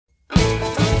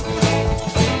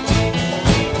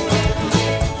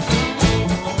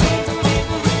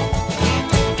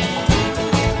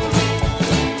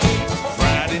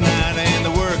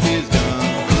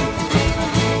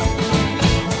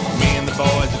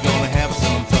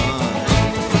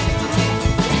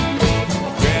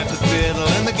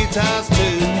guitars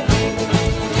too.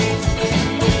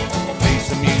 Play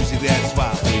some music, that's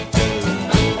what we do.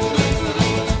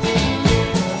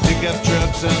 Pick up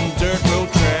trucks on dirt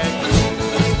road tracks,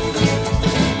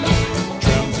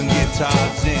 drums and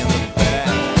guitars in the back.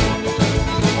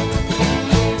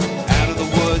 Out of the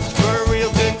woods for a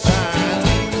real good time,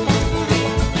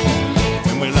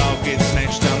 and we'll all get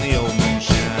smashed on the old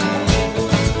moonshine.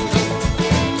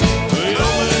 The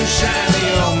old moonshine,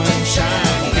 the old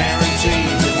moonshine,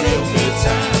 guarantees a real good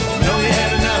time. Know you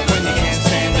had enough when you can't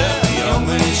stand up. The old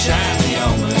moonshine, the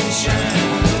old moonshine.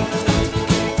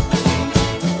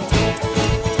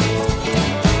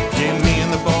 Yeah, me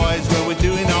and the boys, well, we're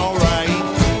doing all right.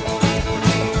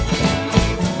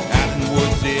 Out in the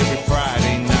woods every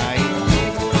Friday night.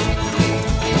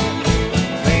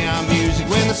 Play our music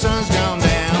when the sun's gone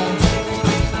down.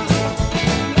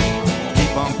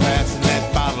 Keep on passing that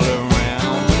bottle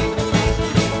around.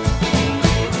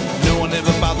 No one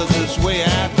ever bothers us way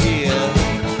out here.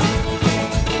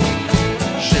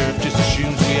 Sheriff just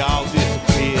assumes we all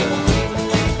disappear.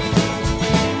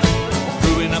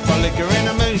 Brewing up our liquor in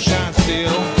the moonshine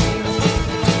still.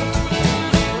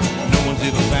 No one's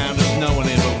ever found us, no one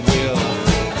ever will.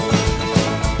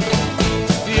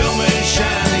 The old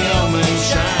moonshine,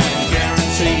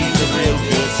 guarantees a real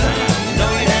good time.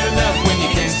 Know you had enough when you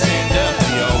can't stand up.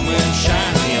 The old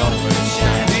moonshine, the old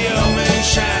moonshine, the old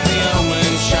moonshine, the old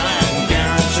moonshine,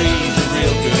 guarantees a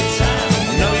real good time.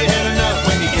 Know you had enough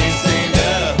when you can't stand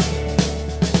up.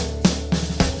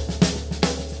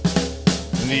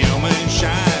 The old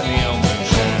moonshine, the old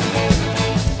moonshine.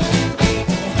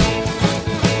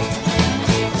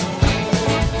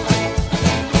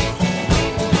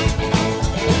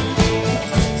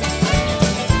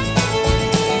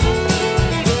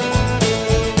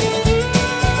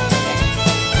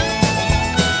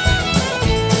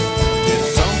 There's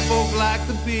some folk like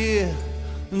the beer,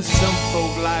 and some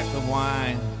folk like the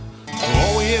wine.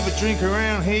 All we ever drink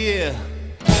around here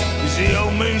is the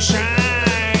old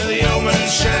moonshine, the old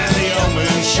moonshine, the old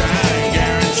moonshine.